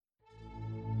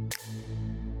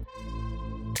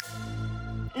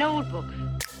An old book.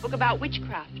 Book about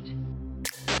witchcraft.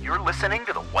 You're listening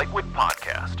to the Whitewood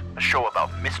Podcast, a show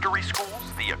about mystery schools,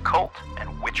 the occult,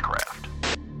 and witchcraft.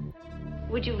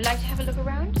 Would you like to have a look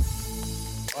around?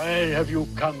 Why have you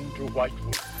come to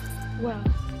Whitewood? Well,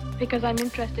 because I'm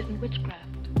interested in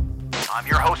witchcraft. I'm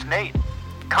your host, Nate.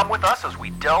 Come with us as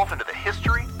we delve into the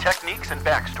history, techniques, and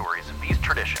backstories of these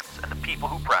traditions and the people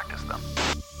who practice them.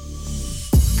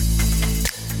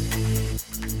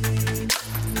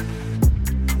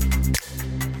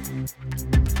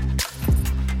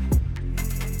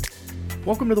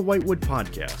 Welcome to the Whitewood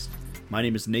Podcast. My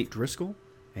name is Nate Driscoll,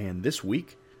 and this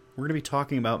week we're going to be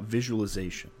talking about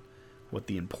visualization. What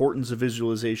the importance of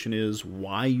visualization is,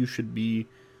 why you should be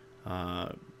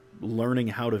learning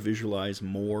how to visualize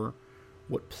more,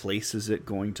 what place is it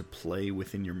going to play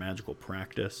within your magical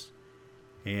practice,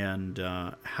 and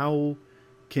how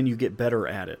can you get better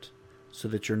at it so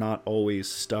that you're not always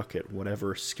stuck at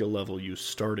whatever skill level you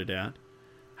started at.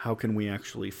 How can we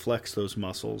actually flex those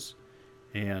muscles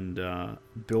and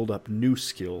build up new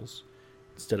skills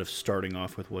instead of starting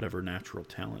off with whatever natural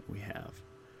talent we have.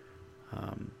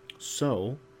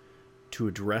 So, to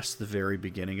address the very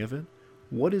beginning of it,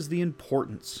 what is the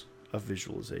importance of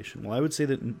visualization? Well, I would say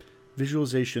that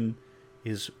visualization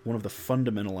is one of the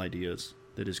fundamental ideas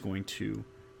that is going to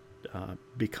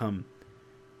become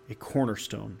a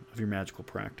cornerstone of your magical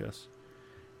practice.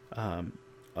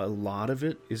 A lot of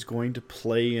it is going to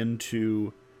play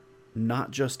into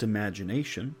not just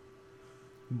imagination,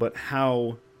 but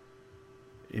how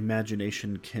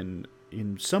imagination can,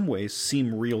 in some ways,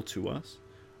 seem real to us.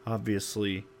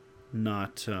 Obviously,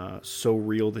 not so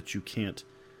real that you can't,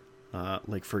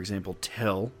 like, for example,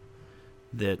 tell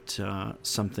that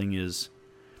something is...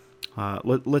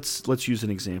 Let's use an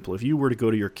example. If you were to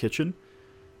go to your kitchen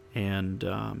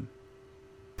and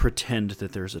pretend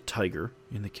that there's a tiger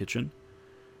in the kitchen,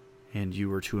 and you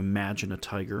were to imagine a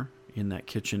tiger in that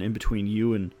kitchen in between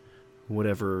you and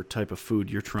whatever type of food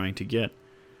you're trying to get,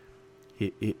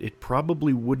 it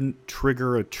probably wouldn't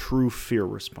trigger a true fear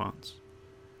response.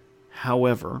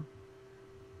 However,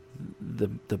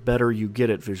 the better you get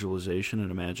at visualization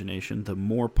and imagination, the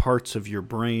more parts of your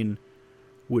brain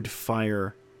would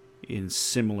fire in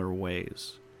similar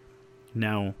ways.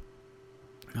 Now,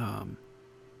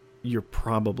 you're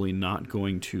probably not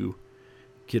going to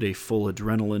get a full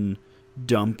adrenaline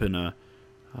dump and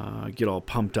get all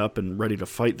pumped up and ready to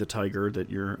fight the tiger that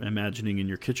you're imagining in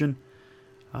your kitchen.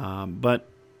 But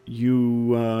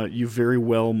you very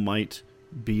well might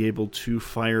be able to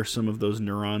fire some of those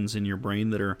neurons in your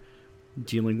brain that are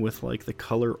dealing with, like, the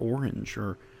color orange,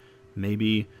 or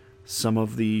maybe some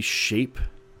of the shape.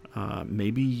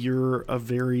 Maybe you're a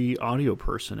very audio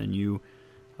person and you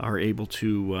are able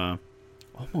to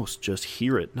almost just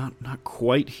hear it, not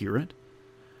quite hear it,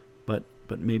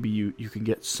 but maybe you can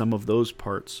get some of those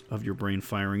parts of your brain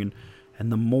firing,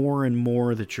 and the more and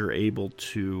more that you're able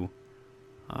to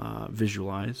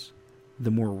visualize, the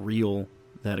more real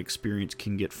that experience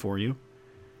can get for you.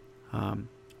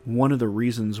 One of the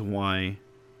reasons why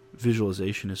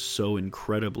visualization is so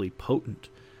incredibly potent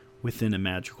within a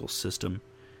magical system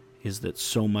is that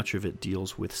so much of it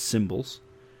deals with symbols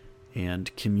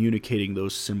and communicating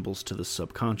those symbols to the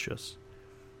subconscious.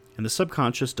 And the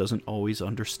subconscious doesn't always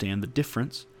understand the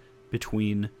difference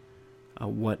between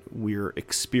what we're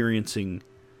experiencing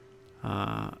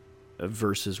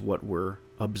versus what we're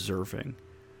observing.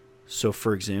 So,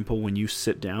 for example, when you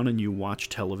sit down and you watch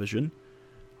television,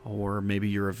 or maybe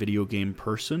you're a video game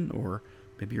person, or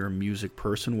maybe you're a music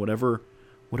person, whatever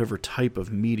type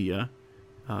of media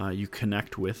you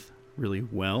connect with really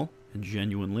well and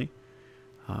genuinely,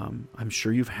 I'm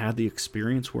sure you've had the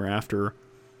experience where after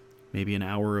maybe an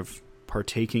hour of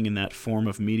partaking in that form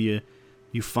of media,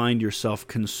 you find yourself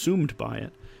consumed by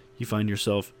it. You find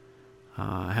yourself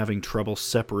having trouble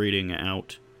separating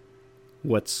out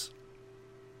what's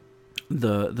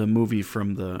the movie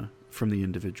from the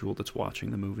individual that's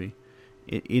watching the movie.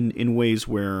 In ways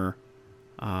where,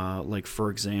 like, for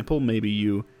example, maybe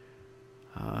you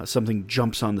something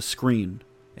jumps on the screen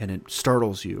and it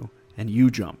startles you, and you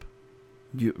jump.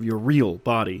 Your real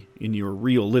body in your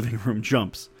real living room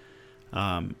jumps.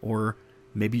 Or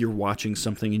maybe you're watching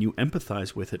something and you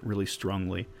empathize with it really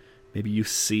strongly. Maybe you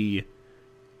see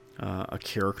a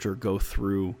character go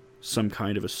through some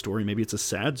kind of a story. Maybe it's a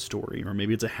sad story, or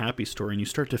maybe it's a happy story, and you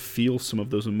start to feel some of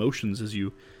those emotions as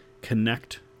you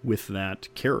connect with that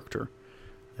character.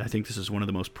 I think this is one of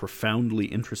the most profoundly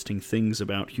interesting things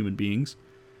about human beings,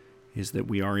 is that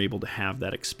we are able to have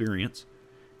that experience.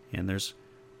 And there's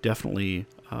definitely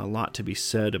a lot to be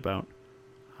said about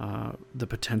the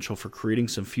potential for creating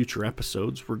some future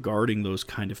episodes regarding those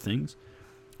kind of things.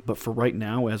 But for right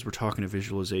now, as we're talking to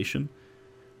visualization,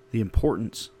 the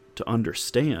importance to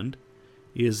understand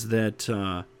is that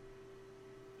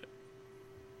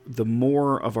the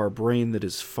more of our brain that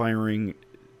is firing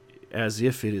as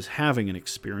if it is having an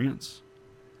experience,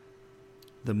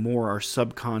 the more our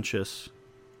subconscious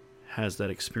has that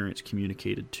experience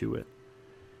communicated to it.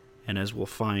 And as we'll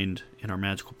find in our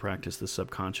magical practice, the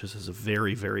subconscious is a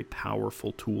very, very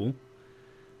powerful tool.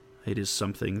 It is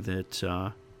something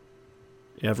that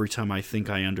every time I think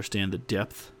I understand the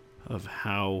depth of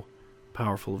how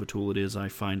powerful of a tool it is, I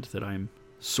find that I'm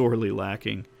sorely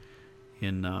lacking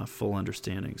in full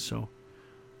understanding. So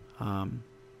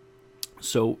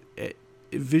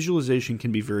visualization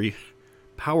can be very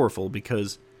powerful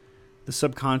because the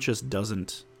subconscious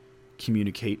doesn't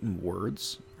communicate in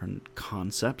words or in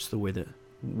concepts the way that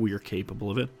we're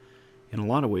capable of it. In a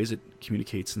lot of ways, it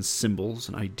communicates in symbols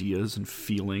and ideas and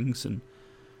feelings and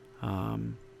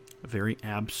very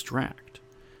abstract.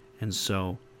 And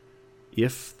so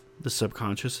if the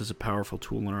subconscious is a powerful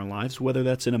tool in our lives, whether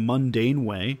that's in a mundane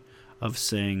way of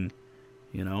saying,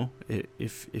 you know,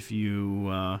 if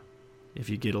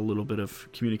you get a little bit of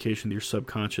communication with your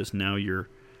subconscious, now you're,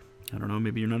 I don't know,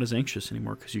 maybe you're not as anxious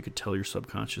anymore because you could tell your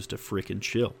subconscious to frickin'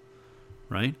 chill,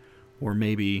 right? Or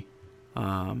maybe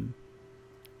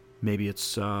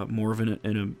it's more of in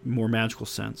a more magical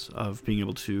sense of being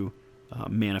able to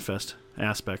manifest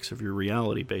aspects of your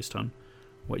reality based on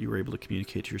what you were able to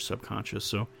communicate to your subconscious.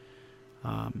 So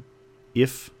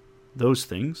if those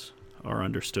things are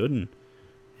understood and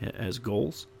as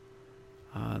goals,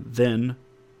 then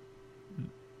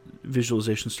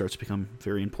visualization starts to become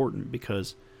very important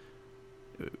because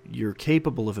you're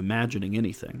capable of imagining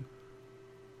anything,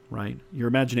 right? Your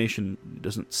imagination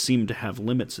doesn't seem to have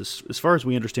limits. As far as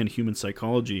we understand human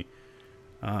psychology,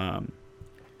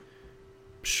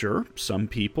 sure, some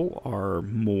people are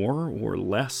more or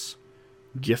less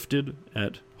gifted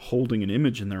at holding an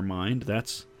image in their mind.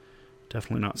 That's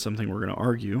definitely not something we're going to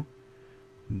argue,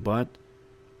 but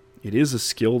it is a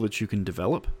skill that you can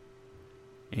develop,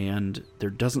 and there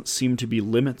doesn't seem to be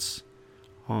limits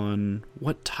on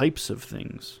what types of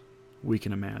things we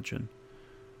can imagine.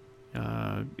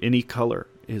 Any color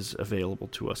is available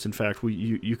to us. In fact,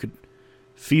 you could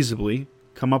feasibly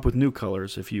come up with new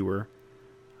colors if you were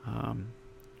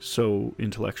so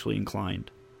intellectually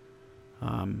inclined.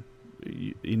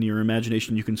 In your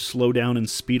imagination, you can slow down and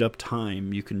speed up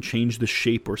time. You can change the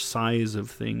shape or size of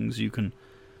things. You can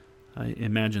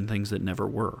imagine things that never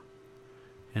were.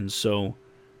 And so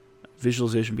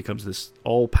visualization becomes this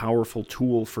all-powerful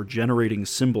tool for generating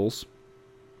symbols,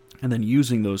 and then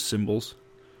using those symbols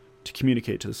to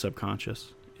communicate to the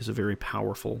subconscious is a very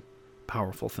powerful,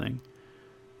 powerful thing.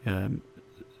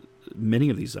 Many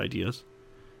of these ideas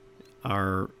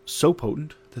are so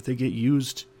potent that they get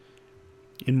used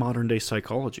in modern-day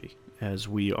psychology as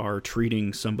we are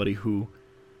treating somebody who,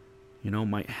 you know,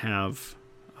 might have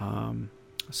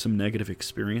some negative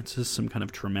experiences, some kind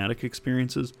of traumatic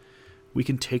experiences. We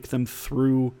can take them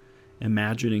through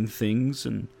imagining things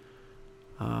and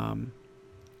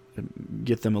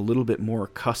get them a little bit more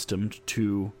accustomed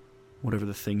to whatever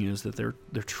the thing is that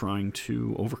they're trying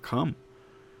to overcome.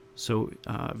 So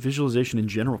visualization in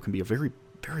general can be a very,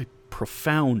 very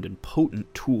profound and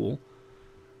potent tool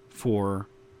for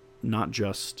not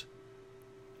just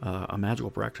a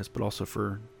magical practice, but also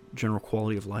for general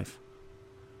quality of life.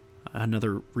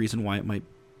 Another reason why it might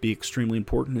be extremely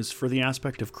important is for the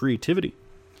aspect of creativity.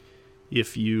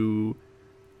 If you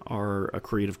are a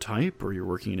creative type or you're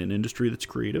working in an industry that's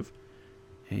creative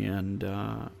and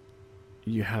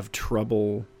you have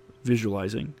trouble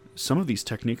visualizing, some of these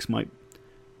techniques might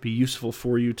be useful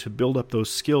for you to build up those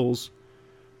skills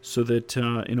so that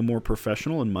in a more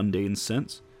professional and mundane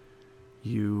sense,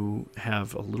 you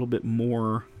have a little bit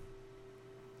more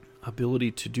ability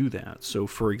to do that. So,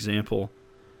 for example,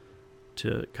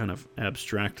 to kind of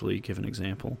abstractly give an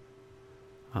example,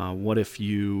 what if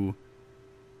you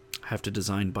have to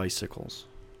design bicycles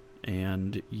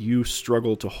and you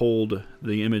struggle to hold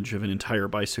the image of an entire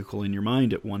bicycle in your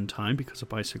mind at one time because a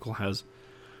bicycle has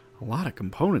a lot of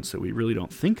components that we really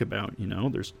don't think about. You know,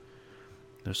 there's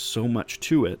so much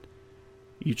to it.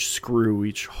 Each screw,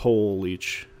 each hole,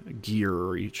 each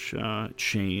gear, each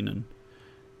chain,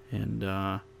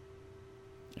 and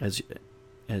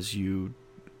as you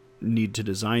need to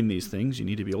design these things, you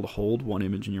need to be able to hold one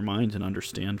image in your mind and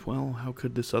understand, well, how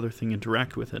could this other thing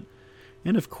interact with it?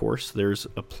 And of course, there's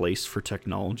a place for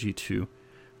technology to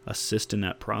assist in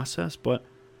that process, but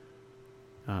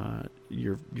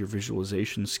your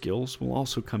visualization skills will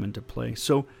also come into play.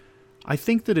 So I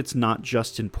think that it's not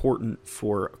just important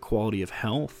for quality of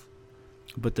health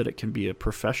but that it can be a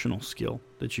professional skill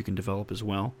that you can develop as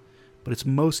well. But it's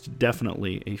most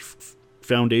definitely a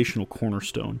foundational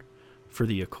cornerstone for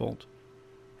the occult.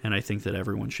 And I think that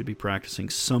everyone should be practicing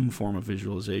some form of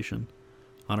visualization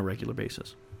on a regular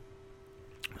basis.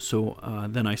 So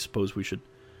then I suppose we should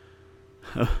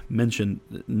mention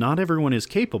not everyone is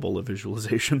capable of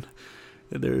visualization.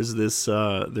 There is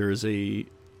a,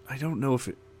 I don't know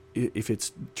if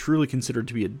it's truly considered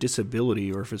to be a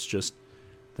disability or if it's just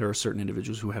there are certain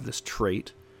individuals who have this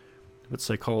trait, but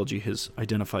psychology has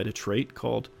identified a trait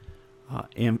called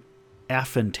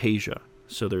aphantasia.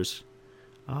 So there's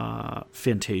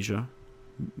phantasia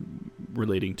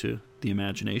relating to the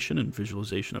imagination and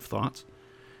visualization of thoughts.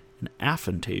 And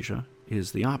aphantasia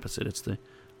is the opposite. It's the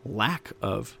lack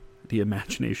of the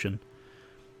imagination.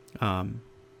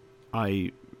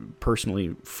 I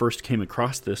personally first came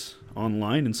across this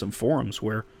online in some forums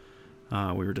where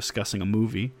we were discussing a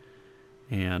movie,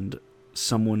 and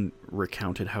someone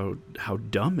recounted how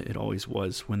dumb it always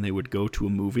was when they would go to a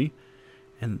movie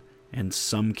and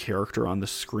some character on the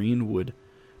screen would,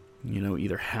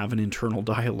 either have an internal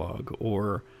dialogue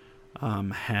or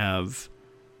have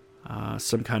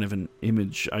some kind of an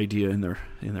image idea in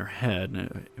their head.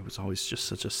 And it was always just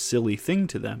such a silly thing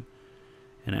to them.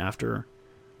 And after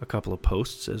a couple of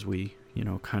posts, as we,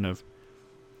 kind of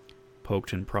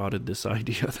poked and prodded this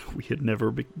idea that we had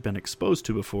never been exposed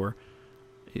to before,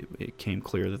 it came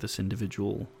clear that this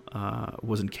individual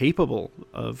wasn't capable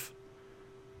of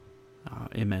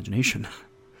imagination.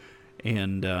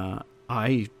 And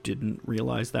I didn't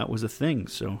realize that was a thing.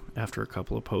 So after a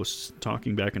couple of posts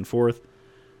talking back and forth,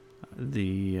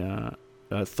 the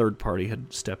third party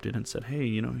had stepped in and said, hey,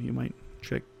 you might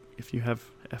check if you have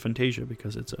aphantasia,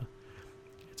 because it's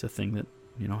a thing that,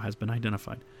 has been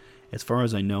identified. As far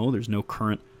as I know, there's no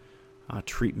current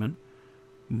treatment.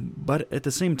 But at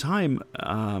the same time,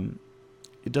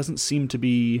 it doesn't seem to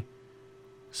be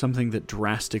something that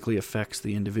drastically affects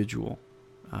the individual.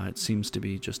 It seems to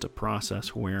be just a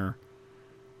process where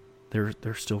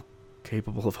they're still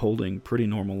capable of holding pretty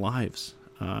normal lives.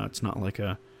 It's not like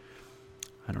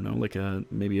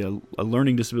maybe a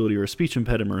learning disability or a speech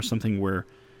impediment or something where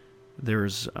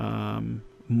there's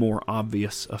more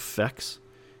obvious effects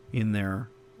in their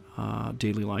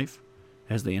daily life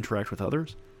as they interact with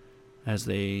others, as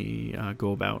they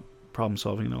go about problem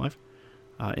solving in their life.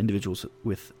 Individuals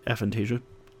with aphantasia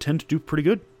tend to do pretty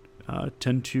good,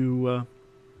 tend to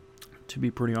be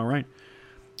pretty all right.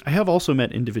 I have also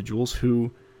met individuals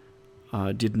who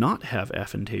did not have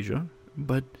aphantasia,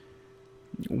 but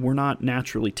were not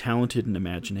naturally talented in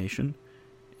imagination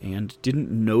and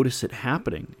didn't notice it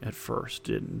happening at first.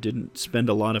 Didn't spend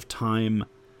a lot of time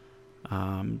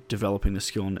developing the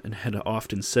skill, and had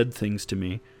often said things to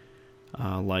me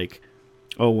like,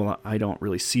 oh, well, I don't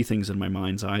really see things in my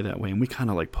mind's eye that way. And we kind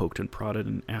of like poked and prodded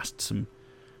and asked some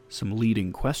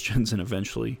leading questions, and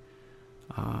eventually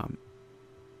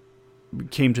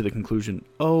came to the conclusion,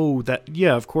 oh,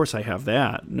 yeah, of course I have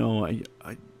that. No,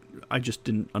 I just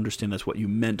didn't understand that's what you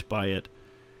meant by it,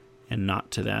 and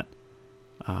not to that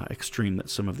extreme that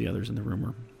some of the others in the room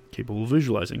are capable of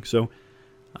visualizing. So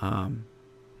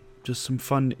just some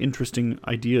fun, interesting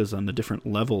ideas on the different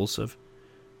levels of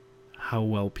how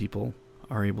well people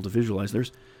are able to visualize.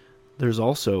 There's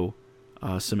also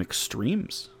some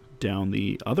extremes down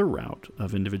the other route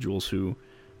of individuals who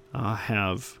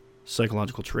have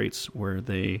psychological traits where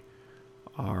they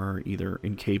are either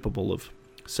incapable of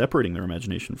separating their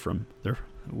imagination from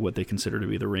what they consider to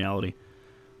be the reality,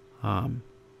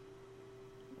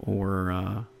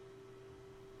 or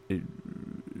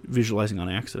visualizing on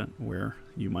accident, where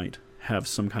you might have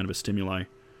some kind of a stimuli,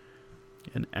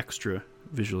 an extra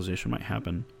visualization might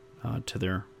happen to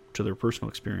their personal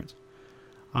experience.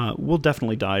 We'll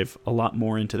definitely dive a lot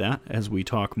more into that as we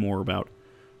talk more about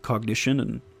cognition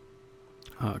and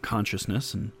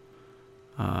consciousness, and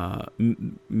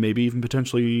maybe even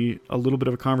potentially a little bit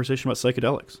of a conversation about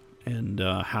psychedelics and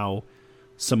how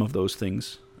some of those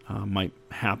things might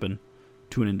happen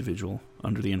to an individual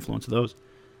under the influence of those.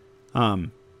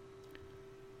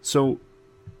 So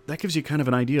that gives you kind of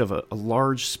an idea of a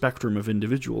large spectrum of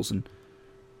individuals, and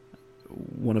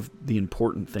one of the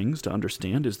important things to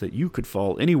understand is that you could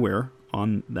fall anywhere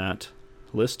on that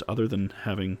list other than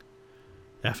having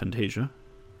aphantasia,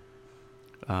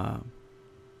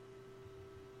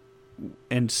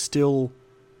 and still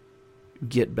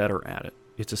get better at it.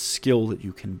 It's a skill that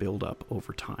you can build up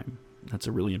over time. That's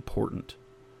a really important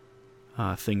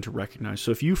thing to recognize.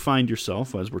 So if you find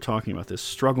yourself, as we're talking about this,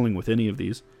 struggling with any of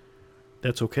these,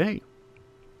 that's okay.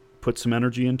 Put some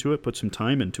energy into it, put some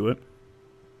time into it,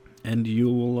 and you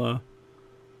will,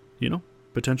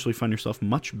 potentially find yourself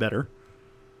much better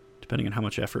depending on how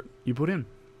much effort you put in.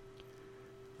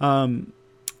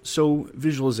 So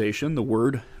visualization, the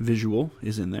word visual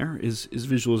is in there. Is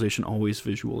visualization always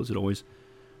visual? Is it always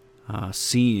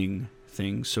seeing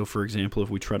things? So for example, if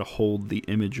we try to hold the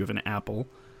image of an apple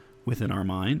within our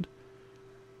mind,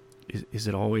 is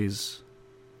it always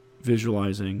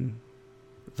visualizing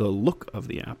the look of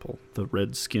the apple, the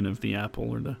red skin of the apple,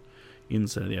 or the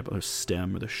inside of the apple, or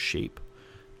stem, or the shape?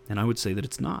 And I would say that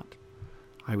it's not.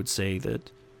 I would say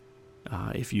that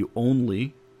if you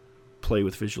only play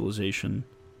with visualization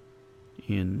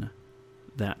in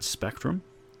that spectrum,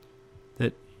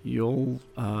 that you'll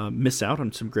miss out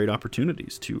on some great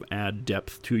opportunities to add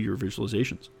depth to your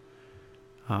visualizations.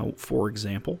 For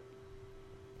example,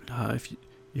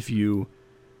 if you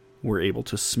were able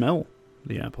to smell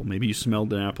the apple, maybe you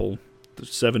smelled an apple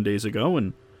 7 days ago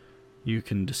and you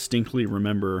can distinctly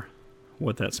remember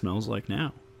what that smells like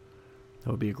now. That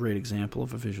would be a great example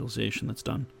of a visualization that's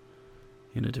done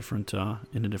in a different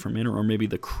manner. Or maybe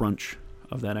the crunch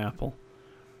of that apple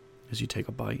as you take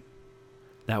a bite.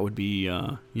 That would be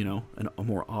a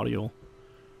more audio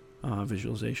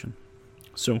visualization.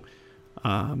 So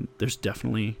there's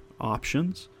definitely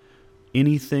options.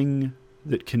 Anything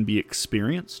that can be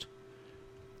experienced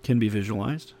can be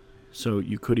visualized. So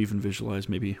you could even visualize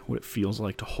maybe what it feels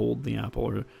like to hold the apple,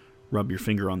 or rub your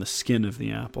finger on the skin of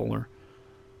the apple, or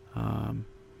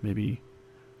maybe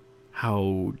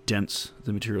how dense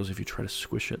the material is if you try to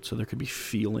squish it. So there could be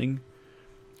feeling,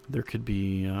 there could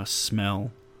be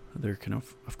smell, there can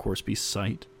of course be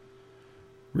sight.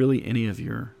 Really, any of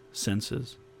your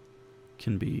senses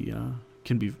can be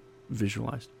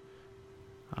visualized.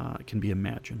 It can be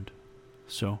imagined.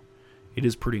 So it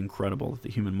is pretty incredible that the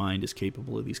human mind is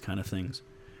capable of these kind of things,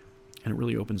 and it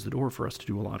really opens the door for us to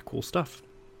do a lot of cool stuff.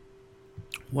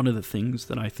 One of the things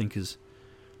that I think is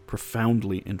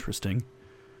profoundly interesting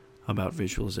about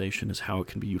visualization is how it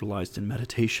can be utilized in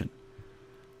meditation.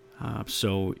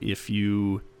 So if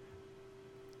you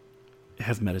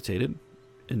have meditated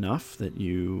enough that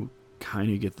you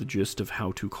kind of get the gist of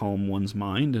how to calm one's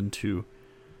mind and to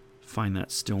find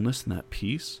that stillness and that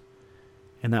peace,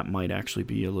 and that might actually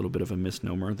be a little bit of a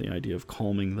misnomer, the idea of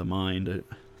calming the mind.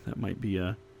 That might be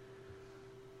a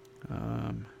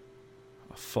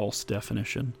false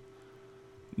definition.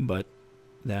 But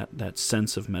that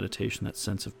sense of meditation, that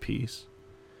sense of peace,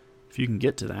 if you can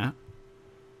get to that,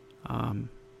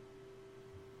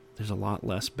 there's a lot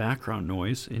less background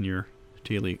noise in your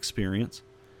daily experience,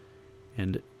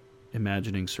 and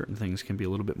imagining certain things can be a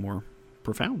little bit more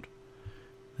profound.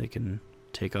 They can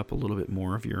take up a little bit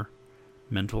more of your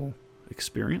mental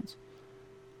experience,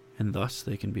 and thus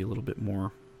they can be a little bit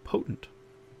more potent.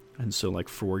 And so, like,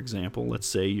 for example, let's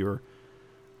say you're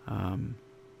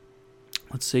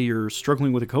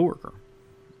struggling with a coworker,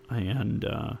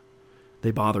 and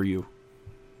they bother you.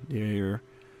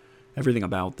 Everything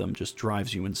about them just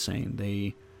drives you insane.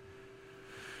 They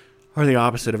are the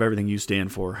opposite of everything you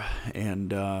stand for,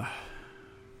 and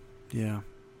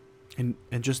and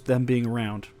just them being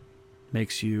around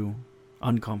makes you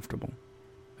uncomfortable,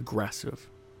 aggressive.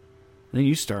 And then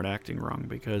you start acting wrong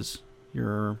because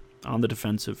you're on the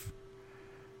defensive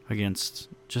against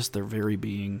just their very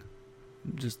being,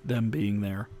 just them being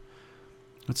there.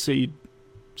 Let's say you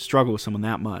struggle with someone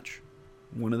that much.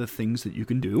 One of the things that you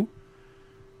can do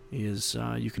is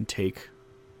you can take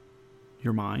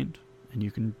your mind and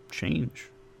you can change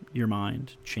your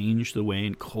mind, change the way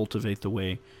and cultivate the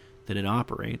way that it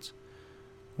operates.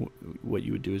 What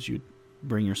you would do is you'd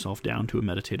bring yourself down to a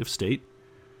meditative state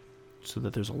so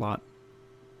that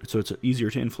so it's easier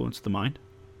to influence the mind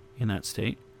in that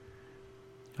state.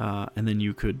 And then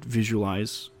you could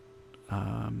visualize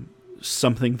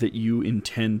something that you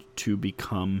intend to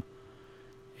become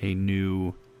a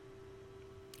new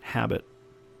habit.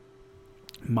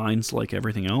 Minds, like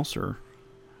everything else, are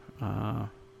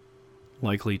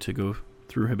likely to go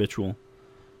through habitual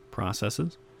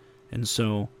processes. And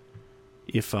so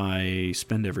if I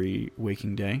spend every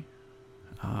waking day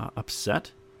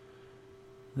upset,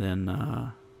 then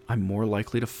I'm more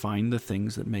likely to find the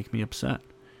things that make me upset.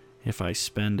 If I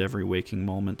spend every waking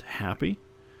moment happy,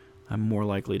 I'm more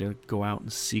likely to go out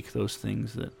and seek those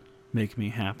things that make me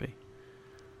happy.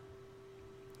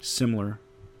 Similar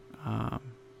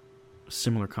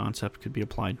concept could be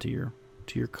applied to your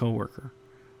coworker,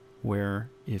 where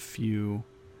if you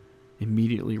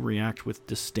immediately react with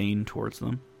disdain towards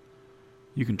them,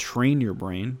 you can train your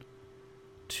brain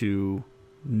to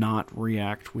not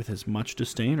react with as much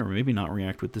disdain, or maybe not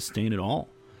react with disdain at all.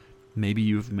 Maybe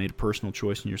you've made a personal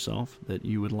choice in yourself that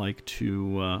you would like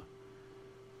to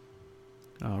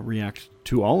react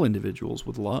to all individuals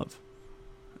with love.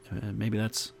 Maybe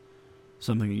that's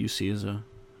something that you see as a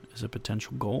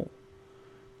potential goal.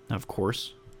 Now, of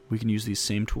course, we can use these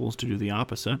same tools to do the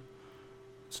opposite.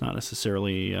 It's not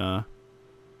necessarily...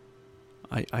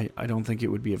 I don't think it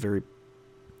would be a very...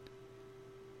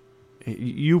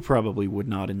 You probably would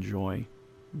not enjoy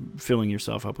filling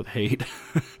yourself up with hate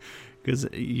because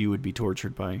you would be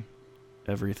tortured by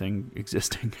everything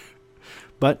existing.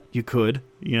 But you could,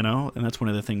 and that's one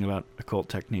of the things about occult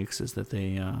techniques is that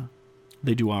they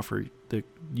do offer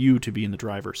you to be in the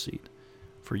driver's seat,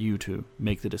 for you to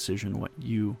make the decision what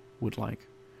you would like.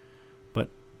 But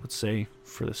let's say,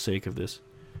 for the sake of this,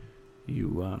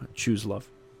 you choose love,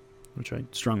 which I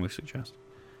strongly suggest.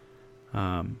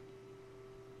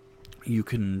 You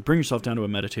can bring yourself down to a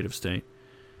meditative state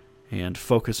and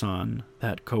focus on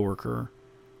that coworker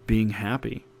being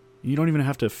happy. You don't even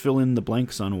have to fill in the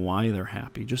blanks on why they're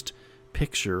happy. Just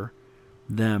picture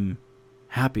them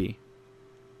happy.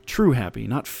 True happy,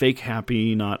 not fake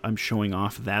happy, not I'm showing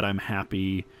off that I'm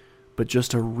happy, but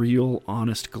just a real,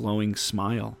 honest, glowing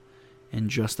smile. And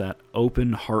just that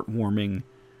open, heartwarming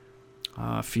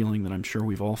feeling that I'm sure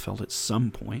we've all felt at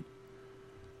some point,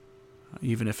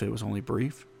 even if it was only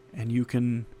brief. And you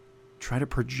can try to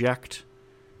project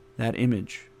that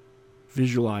image,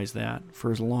 visualize that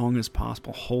for as long as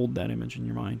possible, hold that image in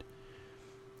your mind,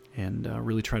 and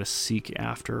really try to seek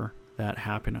after that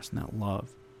happiness and that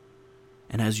love.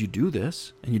 And as you do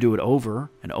this, and you do it over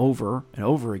and over and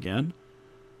over again,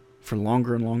 for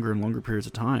longer and longer and longer periods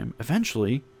of time,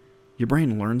 eventually your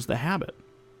brain learns the habit.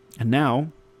 And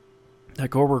now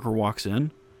that coworker walks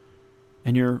in,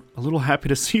 and you're a little happy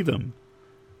to see them.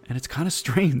 And it's kind of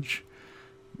strange,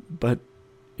 but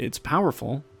it's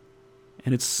powerful,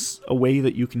 and it's a way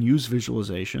that you can use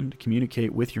visualization to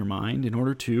communicate with your mind in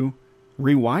order to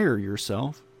rewire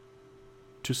yourself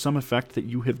to some effect that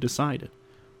you have decided,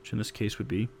 which in this case would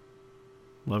be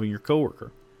loving your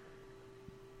coworker.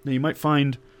 Now, you might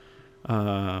find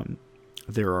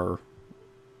there are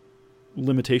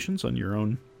limitations on your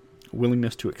own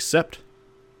willingness to accept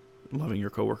loving your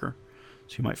coworker.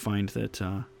 So you might find that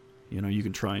you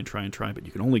can try and try and try, but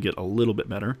you can only get a little bit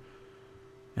better,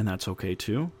 and that's okay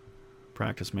too.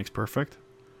 Practice makes perfect.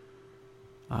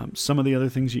 Some of the other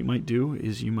things you might do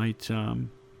is you might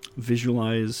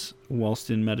visualize whilst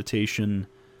in meditation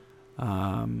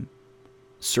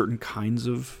certain kinds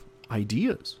of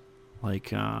ideas,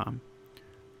 like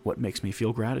what makes me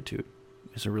feel gratitude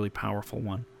is a really powerful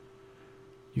one.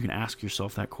 You can ask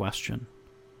yourself that question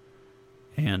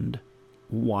and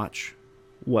watch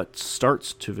what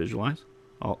starts to visualize,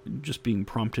 just being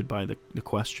prompted by the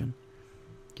question.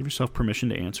 Give yourself permission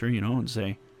to answer, and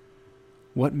say,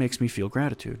 what makes me feel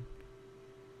gratitude?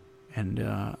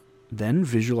 And then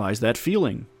visualize that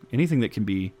feeling. Anything that can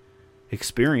be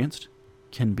experienced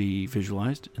can be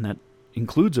visualized, and that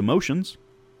includes emotions.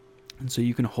 And so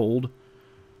you can hold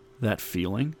that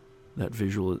feeling,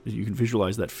 you can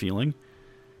visualize that feeling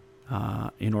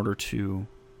in order to,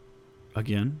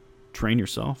 again, train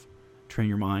yourself, train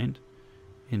your mind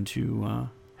into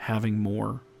having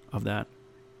more of that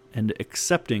and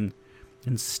accepting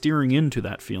and steering into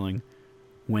that feeling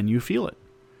when you feel it.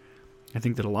 I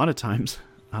think that a lot of times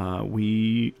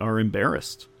we are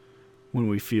embarrassed when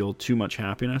we feel too much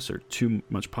happiness or too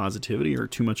much positivity or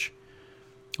too much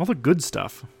all the good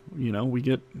stuff.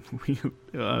 There's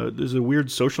a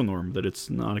weird social norm that it's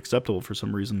not acceptable for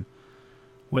some reason.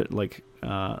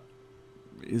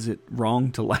 Is it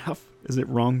wrong to laugh? Is it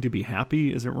wrong to be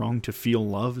happy? Is it wrong to feel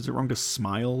love? Is it wrong to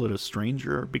smile at a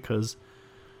stranger? Because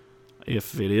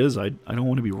if it is, I don't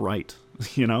want to be right.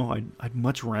 I'd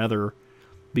much rather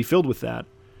be filled with that.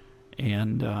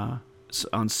 And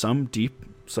on some deep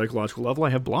psychological level, I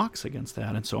have blocks against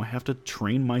that. And so I have to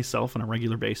train myself on a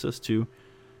regular basis to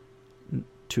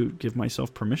give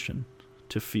myself permission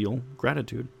to feel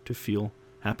gratitude, to feel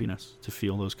happiness, to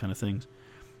feel those kind of things.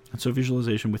 And so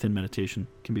visualization within meditation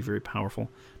can be very powerful.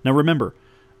 Now remember,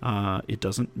 it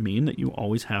doesn't mean that you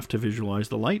always have to visualize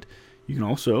the light. You can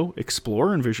also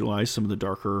explore and visualize some of the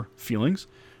darker feelings.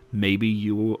 Maybe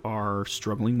you are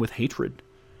struggling with hatred.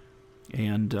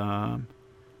 And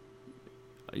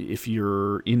if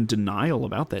you're in denial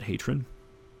about that hatred,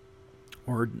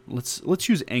 or let's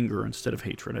use anger instead of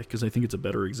hatred, because I think it's a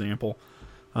better example.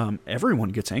 Everyone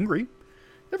gets angry.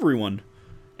 Everyone.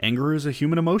 Anger is a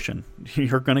human emotion.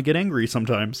 You're going to get angry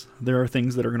sometimes. There are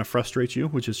things that are going to frustrate you,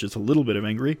 which is just a little bit of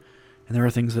angry. And there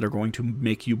are things that are going to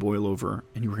make you boil over,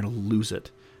 and you're going to lose it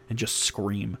and just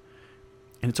scream.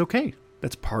 And it's okay.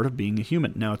 That's part of being a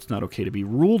human. Now, it's not okay to be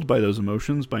ruled by those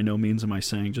emotions. By no means am I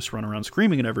saying just run around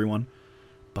screaming at everyone.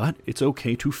 But it's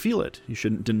okay to feel it. You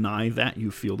shouldn't deny that you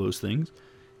feel those things.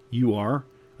 You are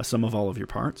a sum of all of your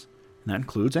parts. And that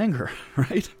includes anger,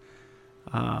 right?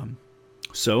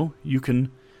 So you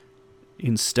can,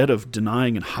 instead of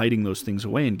denying and hiding those things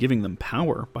away and giving them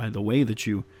power by the way that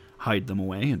you hide them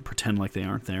away and pretend like they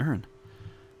aren't there. And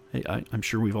I'm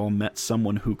sure we've all met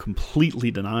someone who completely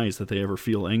denies that they ever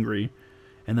feel angry,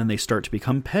 and then they start to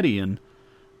become petty, and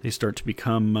they start to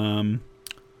become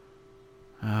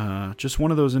just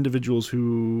one of those individuals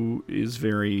who is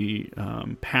very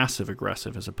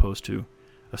passive-aggressive as opposed to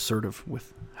assertive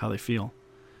with how they feel.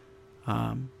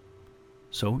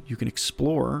 So you can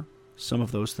explore some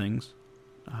of those things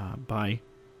by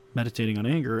meditating on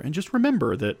anger, and just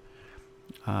remember that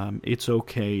it's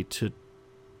okay to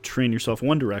train yourself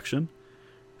one direction,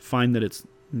 find that it's,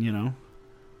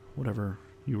 whatever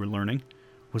you were learning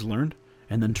was learned,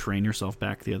 and then train yourself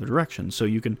back the other direction. So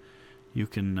you can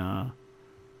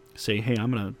say, hey,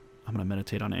 I'm gonna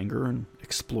meditate on anger and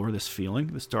explore this feeling,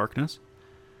 this darkness,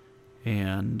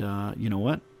 and you know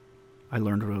what? I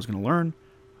learned what I was going to learn.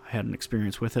 I had an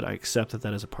experience with it. I accept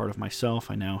that is a part of myself.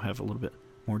 I now have a little bit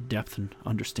more depth and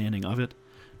understanding of it.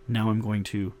 Now I'm going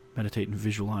to meditate and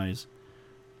visualize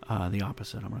the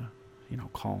opposite. I'm going to,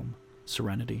 calm,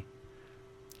 serenity.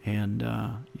 And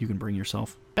you can bring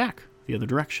yourself back the other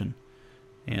direction.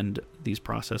 And these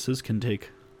processes can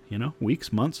take,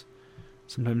 weeks, months,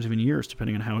 sometimes even years,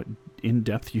 depending on how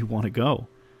in-depth you want to go.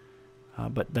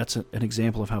 But that's an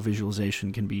example of how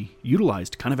visualization can be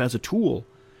utilized kind of as a tool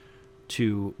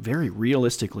to very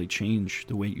realistically change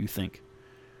the way you think.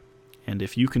 And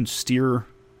if you can steer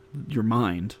your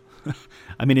mind,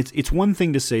 I mean, it's one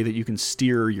thing to say that you can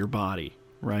steer your body,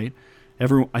 right?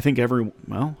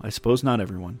 I suppose not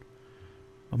everyone,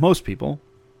 but most people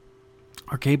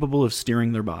are capable of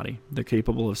steering their body. They're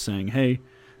capable of saying, hey,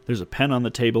 there's a pen on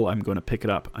the table, I'm going to pick it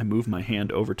up. I move my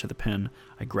hand over to the pen,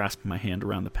 I grasp my hand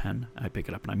around the pen, I pick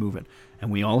it up and I move it.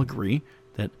 And we all agree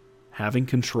that having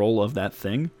control of that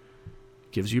thing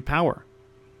gives you power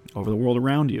over the world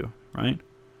around you, right?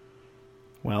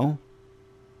 Well,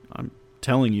 I'm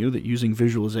telling you that using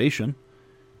visualization,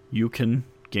 you can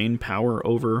gain power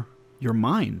over your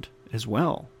mind as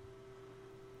well.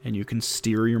 And you can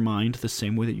steer your mind the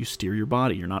same way that you steer your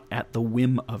body. You're not at the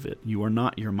whim of it. You are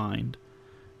not your mind.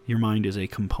 Your mind is a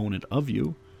component of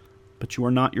you, but you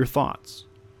are not your thoughts.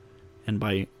 And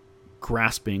by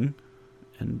grasping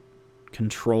and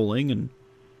controlling and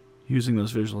using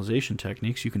those visualization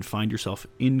techniques, you can find yourself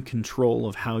in control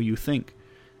of how you think.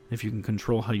 If you can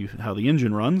control how the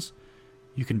engine runs,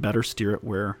 you can better steer it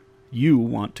where you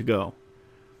want to go.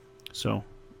 So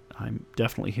I'm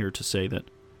definitely here to say that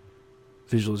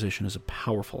visualization is a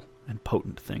powerful and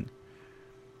potent thing.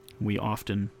 We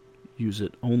often use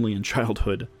it only in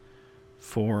childhood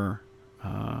for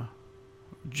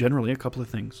generally a couple of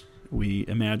things. We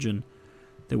imagine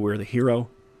that we're the hero.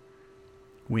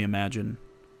 We imagine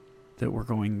that we're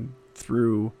going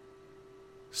through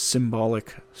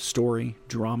symbolic story,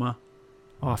 drama,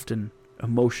 often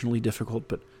emotionally difficult,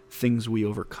 but things we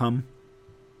overcome,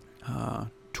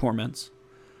 torments.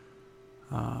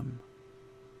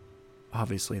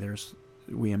 Obviously,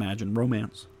 we imagine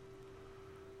romance.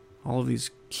 All of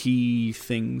these key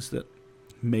things that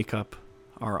make up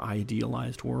our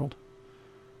idealized world.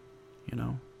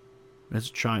 As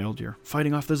a child, you're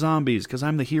fighting off the zombies because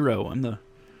I'm the hero. I'm the,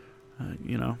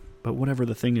 but whatever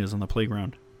the thing is on the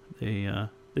playground, they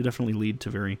definitely lead to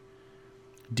very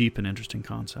deep and interesting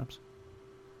concepts.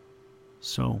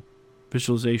 So,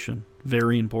 visualization,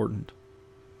 very important.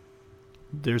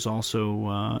 There's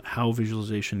also how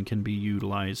visualization can be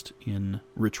utilized in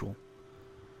ritual.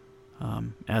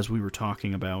 As we were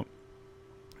talking about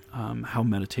how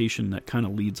meditation, that kind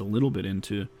of leads a little bit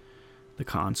into the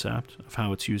concept of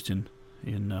how it's used in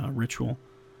ritual.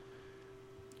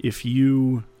 If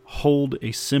you hold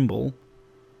a symbol,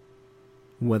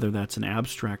 whether that's an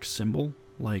abstract symbol,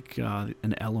 like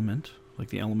an element, like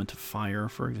the element of fire,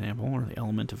 for example, or the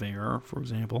element of air, for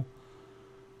example,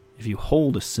 if you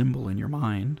hold a symbol in your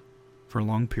mind for a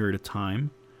long period of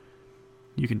time,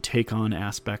 you can take on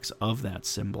aspects of that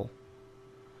symbol.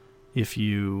 If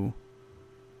you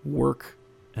work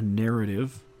a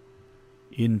narrative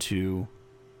into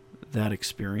that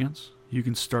experience, you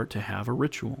can start to have a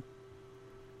ritual.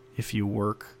 If you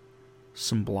work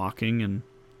some blocking and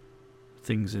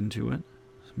things into it,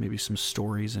 maybe some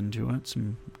stories into it,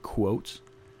 some quotes,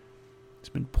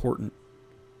 some important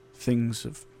things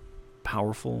of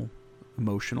powerful,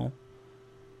 emotional,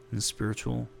 and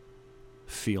spiritual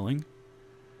feeling,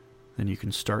 then you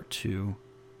can start to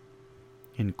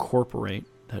incorporate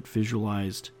that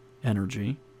visualized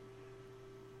energy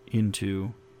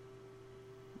into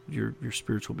your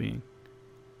spiritual being.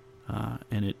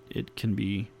 And it can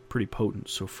be pretty potent.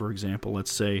 So, for example,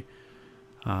 let's say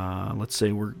Let's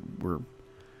say we're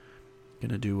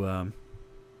gonna do a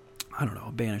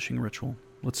banishing ritual.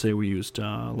 Let's say we used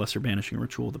lesser banishing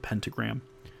ritual, the pentagram.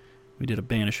 We did a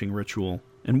banishing ritual,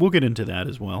 and we'll get into that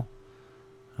as well.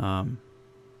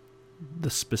 The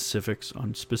specifics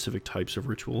on specific types of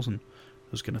rituals and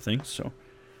those kind of things. So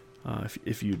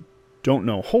if you don't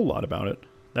know a whole lot about it,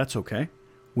 that's okay.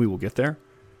 We will get there.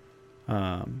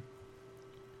 But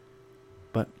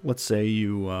let's say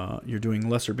you're doing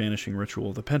lesser banishing ritual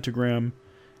of the pentagram,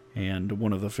 and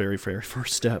one of the very, very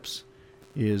first steps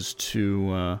is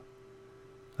to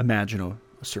imagine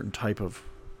a certain type of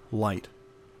light.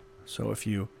 So if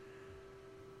you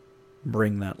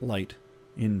bring that light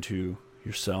into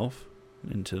yourself,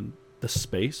 into the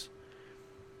space,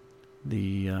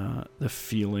 the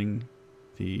feeling,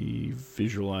 the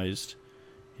visualized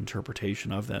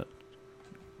interpretation of that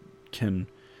can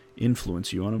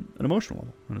influence you on an emotional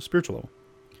level, on a spiritual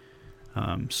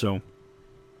level. So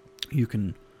you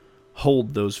can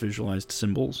hold those visualized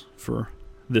symbols for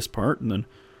this part, and then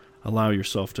allow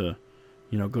yourself to,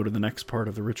 go to the next part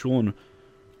of the ritual and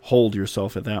hold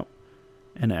yourself at that.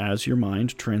 And as your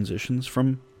mind transitions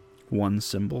from one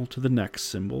symbol to the next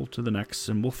symbol to the next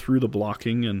symbol through the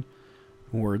blocking and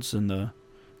words and the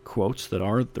quotes that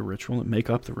are the ritual, that make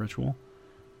up the ritual,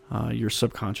 your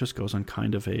subconscious goes on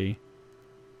kind of a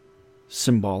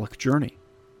symbolic journey.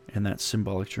 And that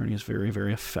symbolic journey is very,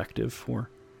 very effective for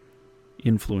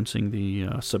influencing the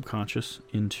subconscious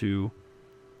into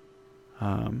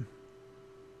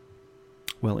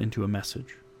into a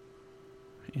message,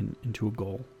 into a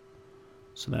goal.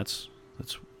 So that's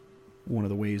one of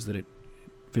the ways that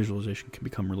visualization can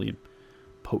become really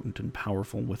potent and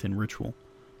powerful within ritual,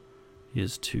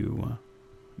 is to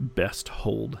best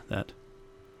hold that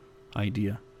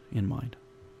idea in mind.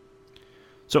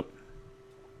 So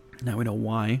now we know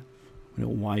why. We know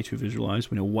why to visualize.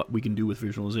 We know what we can do with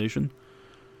visualization.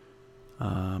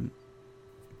 How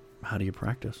do you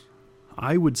practice?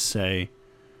 I would say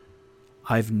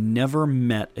I've never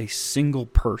met a single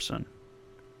person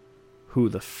who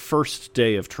the first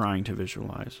day of trying to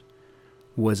visualize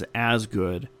was as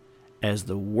good as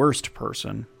the worst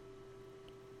person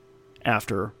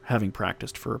after having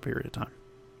practiced for a period of time.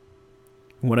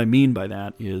 What I mean by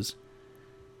that is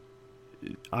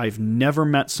I've never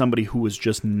met somebody who was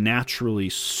just naturally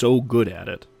so good at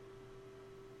it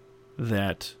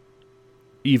that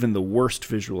even the worst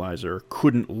visualizer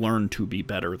couldn't learn to be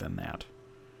better than that.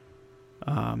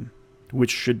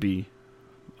 Which should be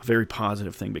a very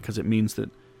positive thing, because it means that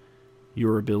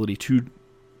your ability to...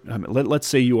 let's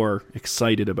say you are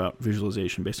excited about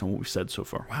visualization based on what we've said so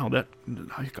far. Wow,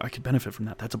 I could benefit from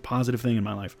that. That's a positive thing in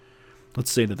my life.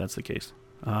 Let's say that that's the case.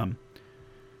 The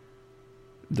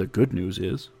good news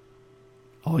is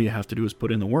all you have to do is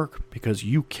put in the work, because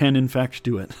you can, in fact,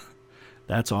 do it.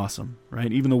 That's awesome,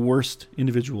 right? Even the worst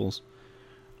individuals.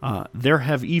 There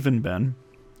have even been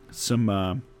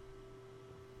some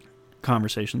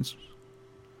conversations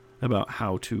about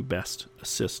how to best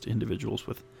assist individuals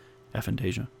with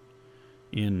aphantasia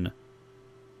in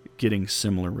getting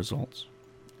similar results.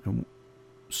 And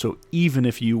so even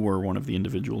if you were one of the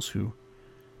individuals who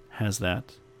has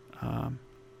that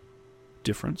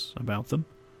difference about them,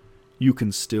 you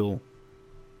can still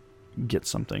get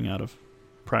something out of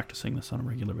practicing this on a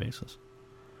regular basis.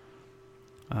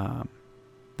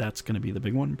 That's going to be the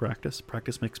big one, practice.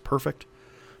 Practice makes perfect.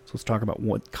 So let's talk about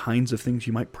what kinds of things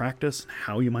you might practice and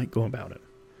how you might go about it.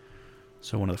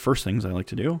 So one of the first things I like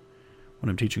to do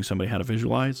when I'm teaching somebody how to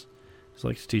visualize is I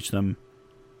like to teach them,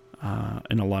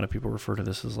 and a lot of people refer to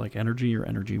this as like energy or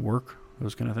energy work,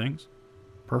 those kind of things.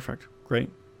 Perfect. Great.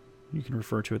 You can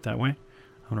refer to it that way.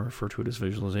 I'm going to refer to it as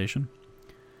visualization.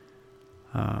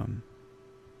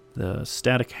 The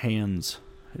static hands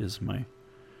is my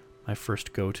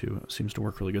first go-to. It seems to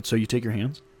work really good. So you take your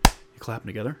hands, you clap them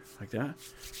together like that,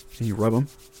 and you rub them,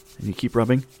 and you keep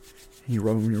rubbing, and you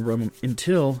rub them, and you rub them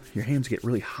until your hands get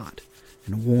really hot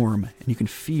and warm, and you can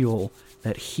feel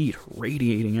that heat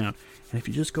radiating out. And if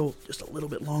you just go just a little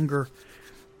bit longer,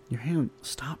 your hand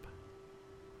stop.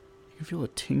 You can feel a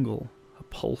tingle, a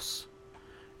pulse,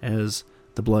 as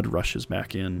the blood rushes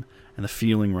back in and the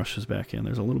feeling rushes back in.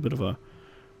 There's a little bit of a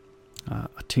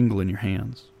tingle in your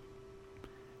hands.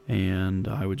 And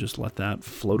I would just let that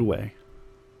float away.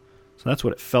 So that's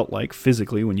what it felt like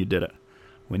physically when you did it.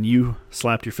 When you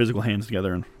slapped your physical hands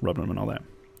together and rubbed them and all that.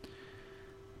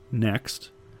 Next,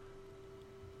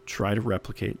 try to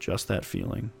replicate just that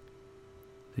feeling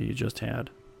that you just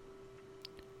had.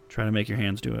 Try to make your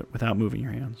hands do it without moving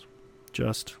your hands.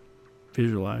 Just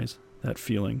visualize that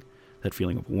feeling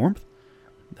of warmth,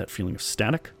 that feeling of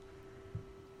static.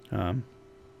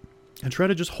 And try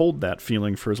to just hold that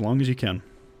feeling for as long as you can.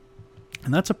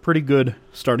 And that's a pretty good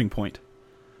starting point.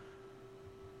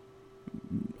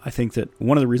 I think that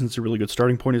one of the reasons it's a really good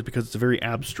starting point is because it's a very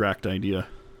abstract idea.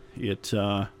 It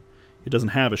doesn't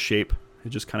have a shape. It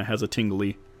just kind of has a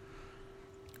tingly.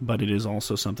 But it is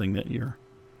also something that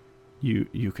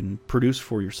you can produce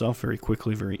for yourself very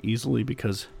quickly, very easily,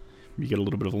 because you get a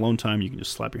little bit of alone time. You can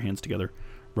just slap your hands together,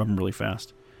 rub them really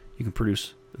fast. You can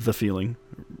produce the feeling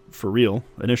for real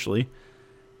initially,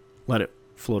 let it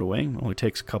float away. It only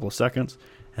takes a couple of seconds,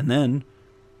 and then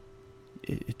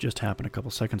it just happened a couple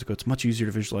of seconds ago. It's much easier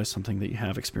to visualize something that you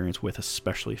have experience with,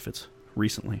 especially if it's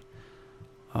recently.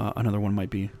 Another one might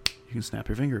be you can snap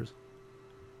your fingers.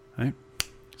 Right?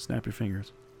 Snap your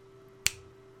fingers.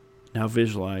 Now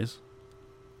visualize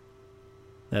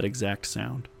that exact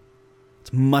sound.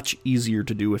 It's much easier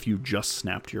to do if you just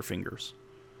snapped your fingers.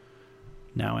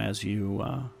 Now, as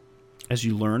you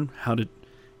learn how to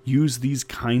use these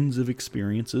kinds of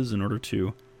experiences in order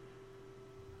to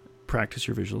practice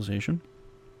your visualization,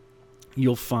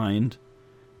 you'll find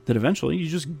that eventually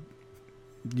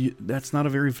that's not a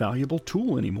very valuable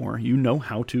tool anymore. You know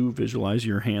how to visualize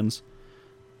your hands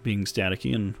being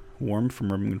staticky and warm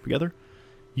from rubbing them together.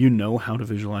 You know how to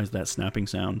visualize that snapping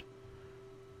sound.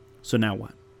 So now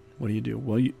what? What do?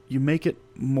 Well, you make it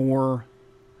more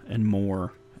and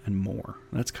more and more.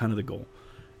 That's kind of the goal,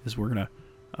 is we're going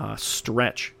to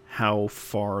stretch how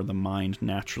far the mind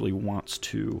naturally wants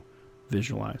to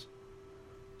visualize.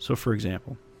 So, for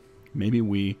example, maybe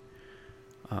we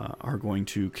are going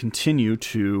to continue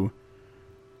to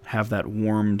have that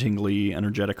warm, tingly,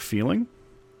 energetic feeling,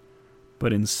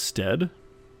 but instead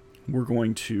we're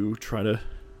going to try to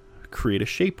create a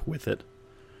shape with it.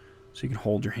 So you can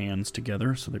hold your hands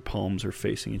together so their palms are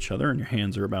facing each other and your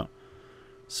hands are about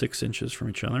 6 inches from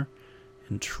each other,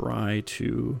 and try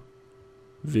to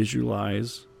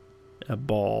visualize a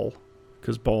ball,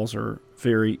 because balls are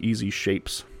very easy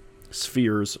shapes.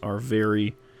 Spheres are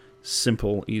very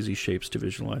simple, easy shapes to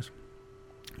visualize,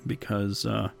 because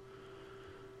I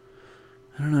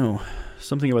don't know,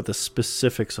 something about the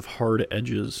specifics of hard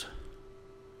edges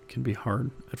can be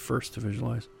hard at first to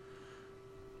visualize.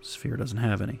 Sphere doesn't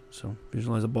have any, so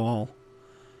visualize a ball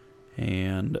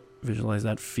and visualize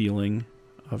that feeling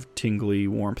of tingly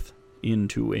warmth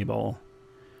into a ball.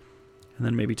 And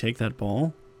then maybe take that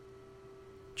ball,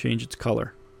 change its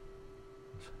color.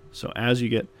 So as you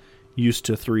get used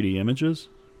to 3D images,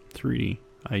 3D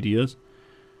ideas,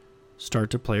 start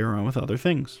to play around with other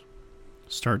things.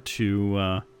 Start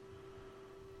to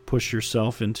push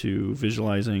yourself into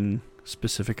visualizing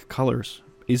specific colors.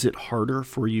 Is it harder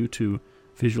for you to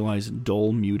visualize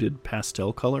dull, muted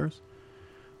pastel colors?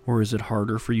 Or is it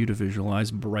harder for you to visualize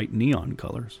bright neon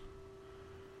colors?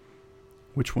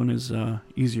 Which one is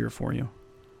easier for you?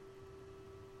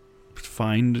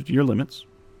 Find your limits.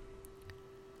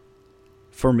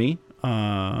 For me,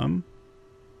 I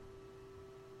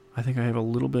think I have a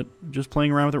little bit, just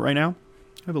playing around with it right now,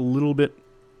 I have a little bit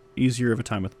easier of a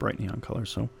time with bright neon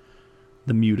colors, so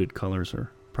the muted colors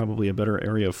are probably a better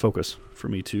area of focus for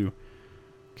me to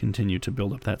continue to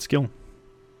build up that skill.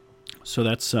 So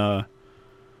that's one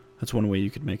way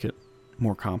you could make it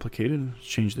more complicated,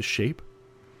 change the shape.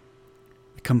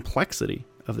 The complexity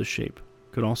of the shape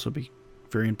could also be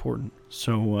very important.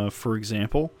 So, for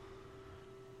example,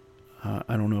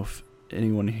 I don't know if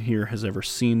anyone here has ever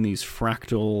seen these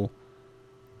fractal...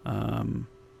 a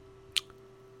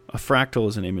fractal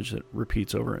is an image that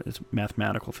repeats over. It's a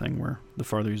mathematical thing where the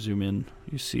farther you zoom in,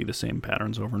 you see the same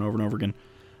patterns over and over and over again.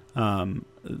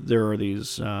 There are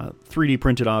these 3D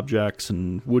printed objects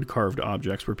and wood-carved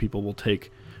objects where people will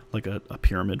take, like a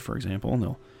pyramid, for example, and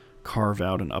they'll carve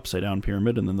out an upside-down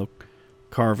pyramid, and then they'll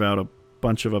carve out a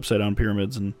bunch of upside-down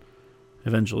pyramids, and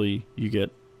eventually you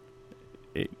get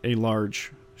a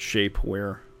large shape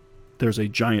where there's a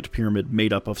giant pyramid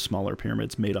made up of smaller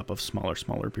pyramids, made up of smaller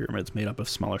pyramids, made up of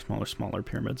smaller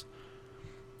pyramids.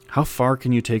 How far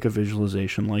can you take a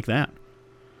visualization like that?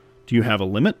 Do you have a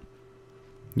limit?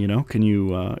 You know, can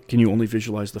you only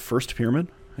visualize the first pyramid?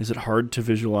 Is it hard to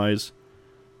visualize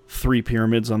 3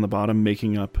 pyramids on the bottom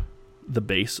making up the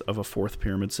base of a 4th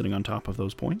pyramid sitting on top of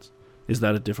those points? Is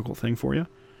that a difficult thing for you?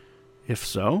 If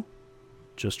so,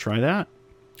 just try that.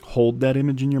 Hold that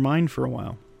image in your mind for a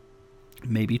while.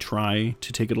 Maybe try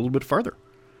to take it a little bit farther.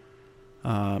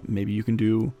 Maybe you can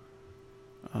do...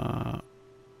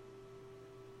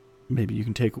 maybe you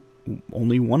can take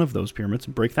only one of those pyramids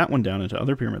and break that one down into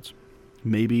other pyramids.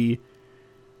 Maybe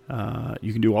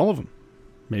you can do all of them.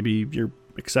 Maybe you're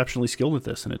exceptionally skilled at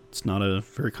this and it's not a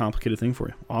very complicated thing for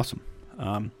you. Awesome.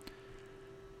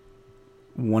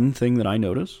 One thing that I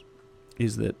notice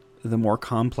is that the more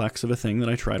complex of a thing that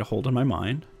I try to hold in my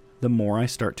mind, the more I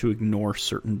start to ignore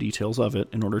certain details of it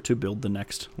in order to build the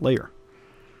next layer.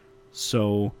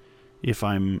 So if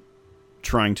I'm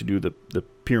trying to do the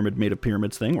pyramid made of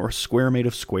pyramids thing, or a square made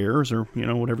of squares, or,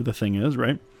 whatever the thing is,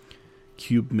 right?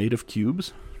 Cube made of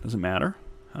cubes, doesn't matter.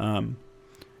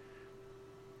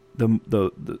 The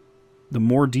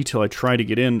more detail I try to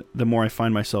get in, the more I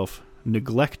find myself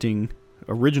neglecting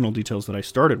original details that I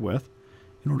started with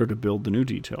in order to build the new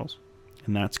details.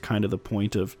 And that's kind of the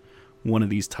point of one of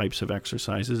these types of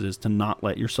exercises, is to not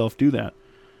let yourself do that.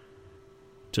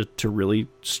 To really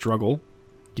struggle,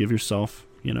 give yourself,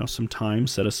 some time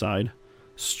set aside,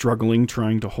 struggling,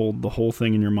 trying to hold the whole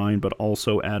thing in your mind, but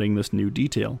also adding this new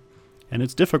detail. And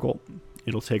it's difficult.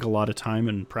 It'll take a lot of time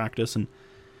and practice, and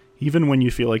even when you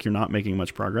feel like you're not making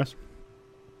much progress,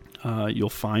 you'll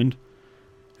find,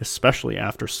 especially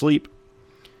after sleep,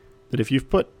 that if you've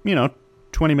put,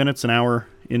 20 minutes, an hour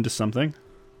into something,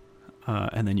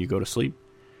 and then you go to sleep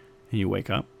and you wake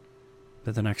up,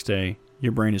 that the next day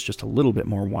your brain is just a little bit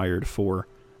more wired for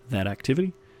that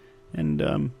activity,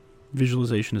 and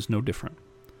visualization is no different.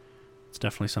 It's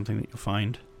definitely something that you'll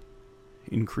find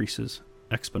increases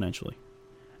exponentially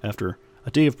after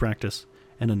a day of practice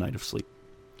and a night of sleep.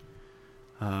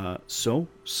 So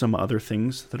some other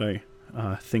things that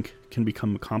I think can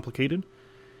become complicated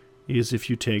is if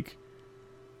you take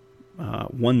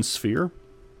one sphere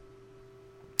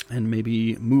and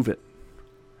maybe move it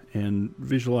and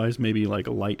visualize maybe like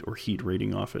a light or heat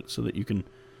rating off it, so that you can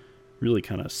really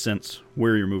kind of sense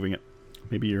where you're moving it.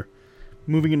 Maybe you're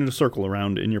moving it in a circle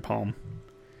around in your palm,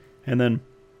 and then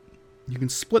you can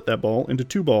split that ball into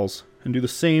two balls and do the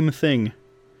same thing.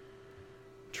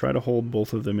 Try to hold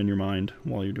both of them in your mind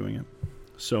while you're doing it.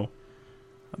 So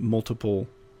multiple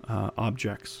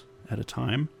objects at a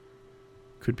time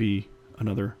could be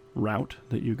another route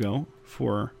that you go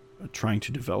for trying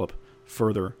to develop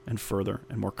further and further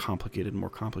and more complicated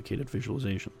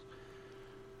visualizations.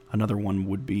 Another one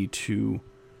would be to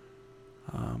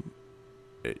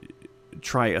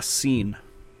try a scene,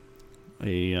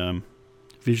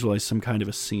 visualize some kind of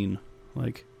a scene,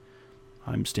 like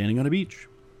I'm standing on a beach.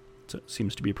 It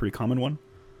seems to be a pretty common one.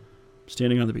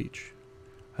 Standing on the beach,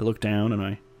 I look down and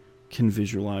I can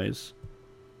visualize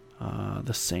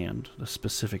the sand, the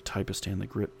specific type of sand, the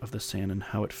grit of the sand, and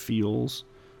how it feels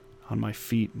on my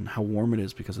feet, and how warm it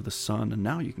is because of the sun. And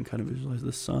now you can kind of visualize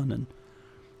the sun, and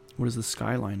what does the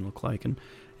skyline look like, and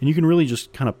you can really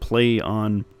just kind of play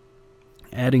on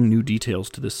adding new details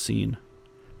to this scene.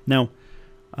 Now,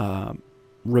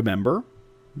 remember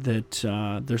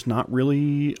that there's not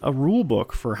really a rule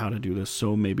book for how to do this,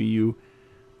 so maybe you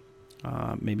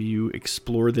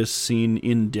explore this scene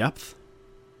in depth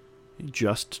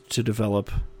just to develop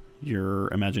your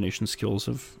imagination skills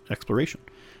of exploration.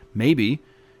 Maybe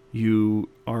you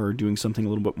are doing something a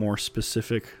little bit more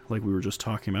specific, like we were just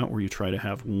talking about, where you try to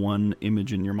have one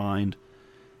image in your mind,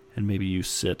 and maybe you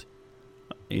sit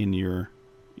in your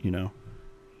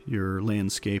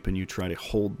landscape and you try to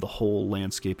hold the whole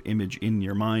landscape image in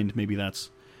your mind. Maybe that's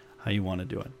how you want to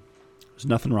do it. There's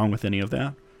nothing wrong with any of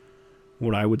that.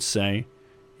 What I would say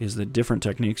is that different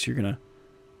techniques, you're going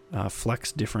to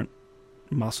flex different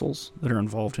muscles that are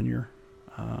involved in your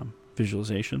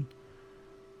visualization.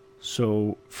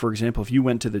 So, for example, if you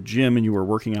went to the gym and you were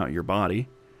working out your body,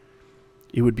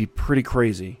 it would be pretty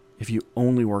crazy if you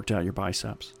only worked out your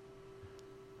biceps.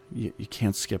 You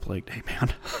can't skip leg day,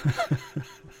 man.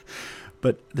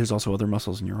 But there's also other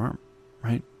muscles in your arm,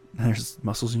 right? There's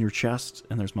muscles in your chest,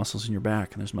 and there's muscles in your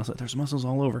back, and there's muscles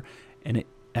all over. And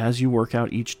as you work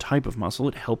out each type of muscle,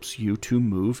 it helps you to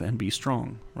move and be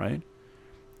strong, right?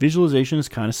 Visualization is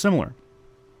kind of similar.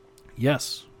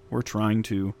 Yes, we're trying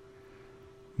to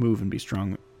move and be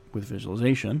strong with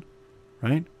visualization,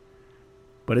 right?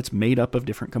 But it's made up of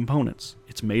different components.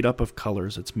 It's made up of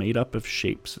colors. It's made up of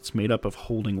shapes. It's made up of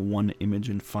holding one image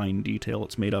in fine detail.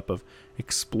 It's made up of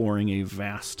exploring a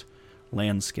vast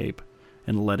landscape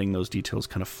and letting those details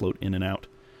kind of float in and out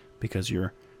because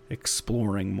you're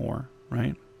exploring more,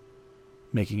 right?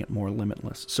 Making it more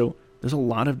limitless. So there's a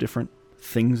lot of different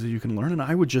things that you can learn, and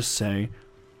I would just say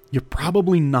you're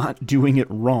probably not doing it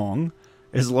wrong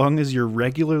as long as you're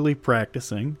regularly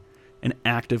practicing and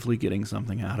actively getting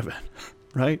something out of it,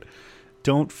 right?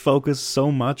 Don't focus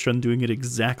so much on doing it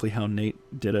exactly how Nate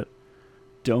did it.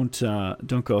 Don't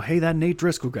go, hey, that Nate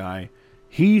Driscoll guy,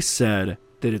 he said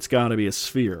that it's got to be a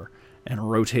sphere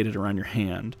and rotate it around your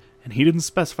hand. And he didn't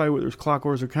specify whether it was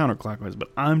clockwise or counterclockwise,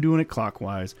 but I'm doing it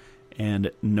clockwise,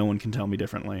 and no one can tell me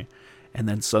differently. And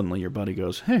then suddenly your buddy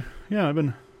goes, hey, yeah, I've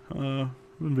been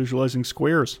visualizing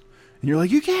squares And you're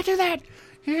like, you can't do that.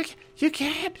 You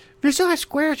can't visualize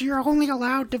squares. You're only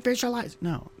allowed to visualize.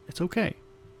 No, it's okay.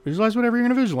 Visualize whatever you're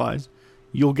going to visualize.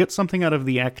 You'll get something out of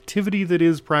the activity that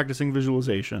is practicing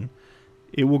visualization.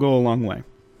 It will go a long way.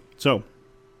 So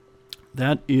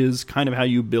that is kind of how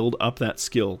you build up that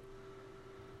skill.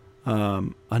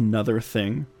 Another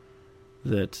thing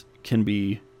that can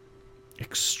be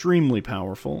extremely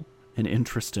powerful and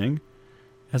interesting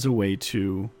as a way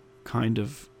to kind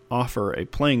of offer a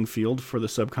playing field for the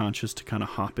subconscious to kind of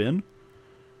hop in,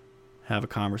 have a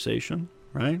conversation,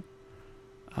 right?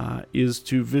 Is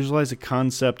to visualize a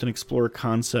concept and explore a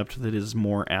concept that is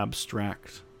more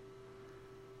abstract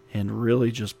and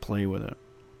really just play with it.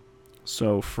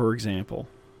 So, for example,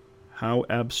 how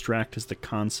abstract is the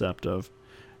concept of...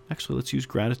 Actually, let's use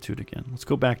gratitude again. Let's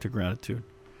go back to gratitude.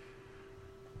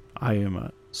 I am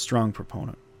a strong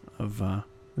proponent of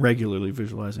regularly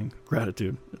visualizing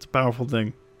gratitude. It's a powerful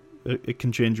thing. It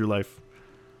can change your life.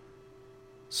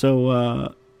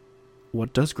 So,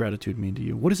 what does gratitude mean to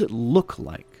you? What does it look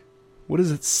like? What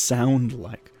does it sound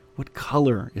like? What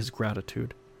color is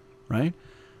gratitude, right?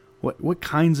 What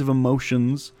kinds of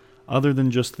emotions, other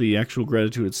than just the actual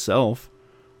gratitude itself,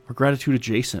 are gratitude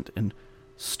adjacent and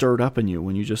stirred up in you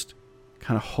when you just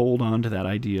kind of hold on to that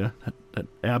idea, that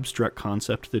abstract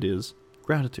concept that is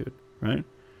gratitude, right?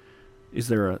 Is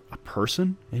there a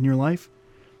person in your life,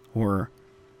 or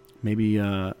maybe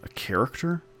a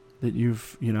character that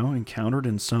you've, encountered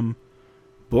in some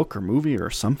book or movie or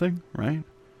something, right?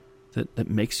 That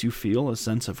makes you feel a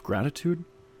sense of gratitude?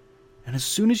 And as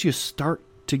soon as you start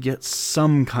to get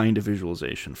some kind of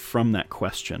visualization from that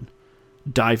question,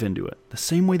 dive into it. The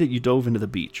same way that you dove into the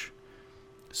beach.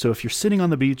 So if you're sitting on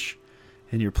the beach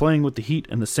and you're playing with the heat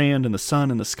and the sand and the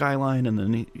sun and the skyline, and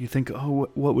then you think, oh,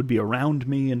 what would be around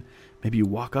me? And maybe you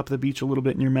walk up the beach a little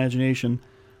bit in your imagination.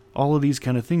 All of these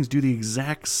kind of things do the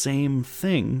exact same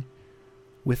thing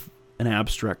with an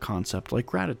abstract concept like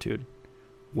gratitude.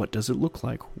 What does it look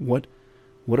like? What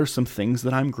are some things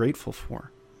that I'm grateful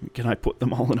for? Can I put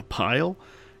them all in a pile?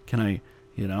 Can I,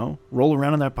 roll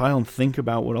around in that pile and think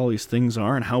about what all these things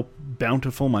are and how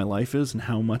bountiful my life is and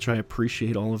how much I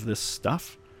appreciate all of this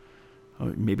stuff?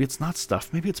 Maybe it's not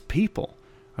stuff. Maybe it's people.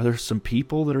 Are there some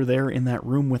people that are there in that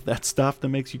room with that stuff that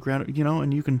makes you grateful?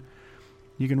 And you can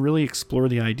really explore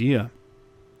the idea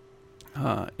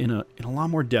in a lot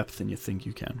more depth than you think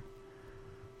you can.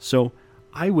 So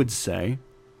I would say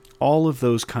all of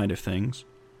those kind of things,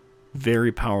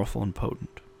 very powerful and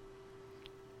potent.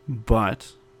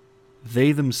 But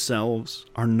they themselves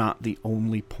are not the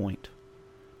only point.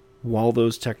 While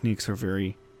those techniques are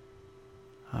very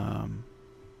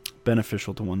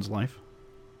beneficial to one's life,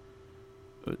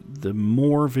 the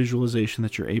more visualization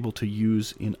that you're able to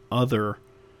use in other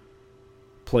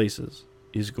places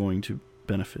is going to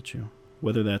benefit you.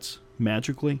 Whether that's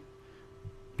magically,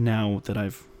 now that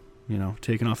I've,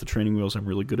 taken off the training wheels, I'm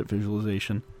really good at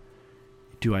visualization.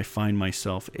 Do I find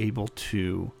myself able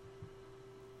to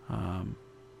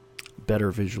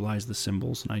better visualize the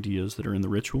symbols and ideas that are in the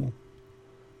ritual,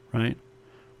 right?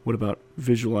 What about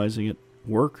visualizing at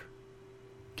work?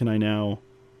 Can I now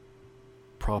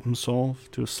problem solve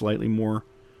to a slightly more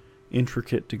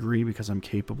intricate degree because I'm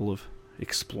capable of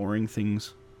exploring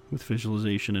things with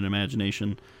visualization and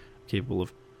imagination, capable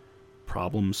of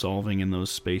problem solving in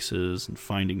those spaces and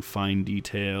finding fine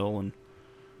detail, and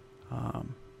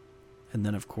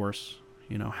then of course,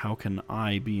 how can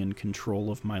I be in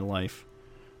control of my life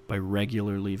by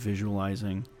regularly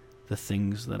visualizing the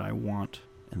things that I want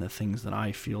and the things that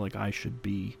I feel like I should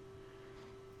be?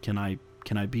 Can I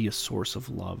be a source of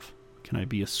love? Can I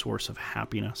be a source of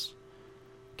happiness?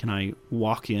 Can I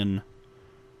walk in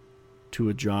to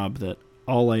a job that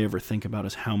all I ever think about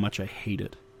is how much I hate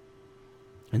it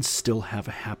and still have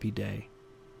a happy day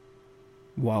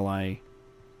while I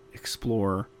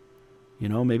explore,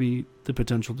 maybe the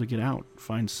potential to get out,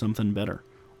 find something better,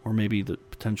 or maybe the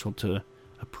potential to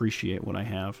appreciate what I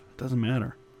have? It doesn't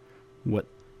matter what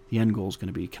the end goal is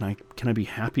going to be. Can I be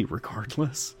happy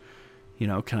regardless?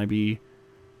 Can I be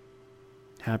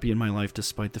happy in my life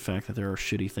despite the fact that there are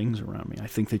shitty things around me? I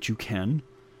think that you can.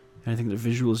 And I think that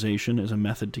visualization is a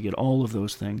method to get all of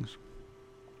those things.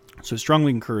 So I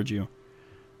strongly encourage you,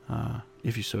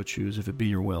 if you so choose, if it be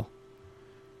your will,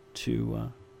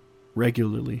 to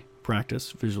regularly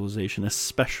practice visualization,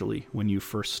 especially when you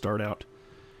first start out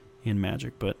in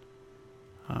magic. But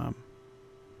I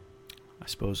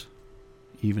suppose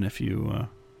even if you've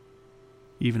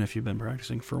been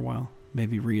practicing for a while,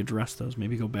 maybe readdress those,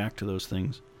 maybe go back to those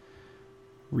things,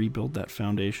 rebuild that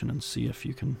foundation, and see if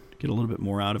you can get a little bit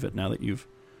more out of it now that you've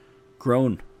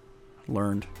grown,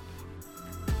 learned.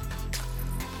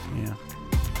 Yeah.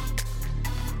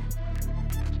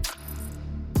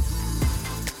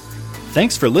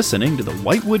 Thanks for listening to the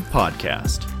Whitewood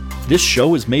Podcast. This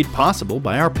show is made possible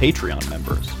by our Patreon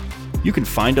members. You can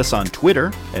find us on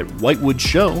Twitter at Whitewood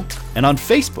Show and on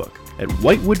Facebook at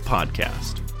Whitewood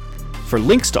Podcast. For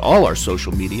links to all our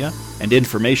social media and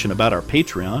information about our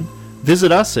Patreon,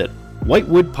 visit us at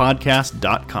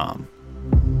whitewoodpodcast.com.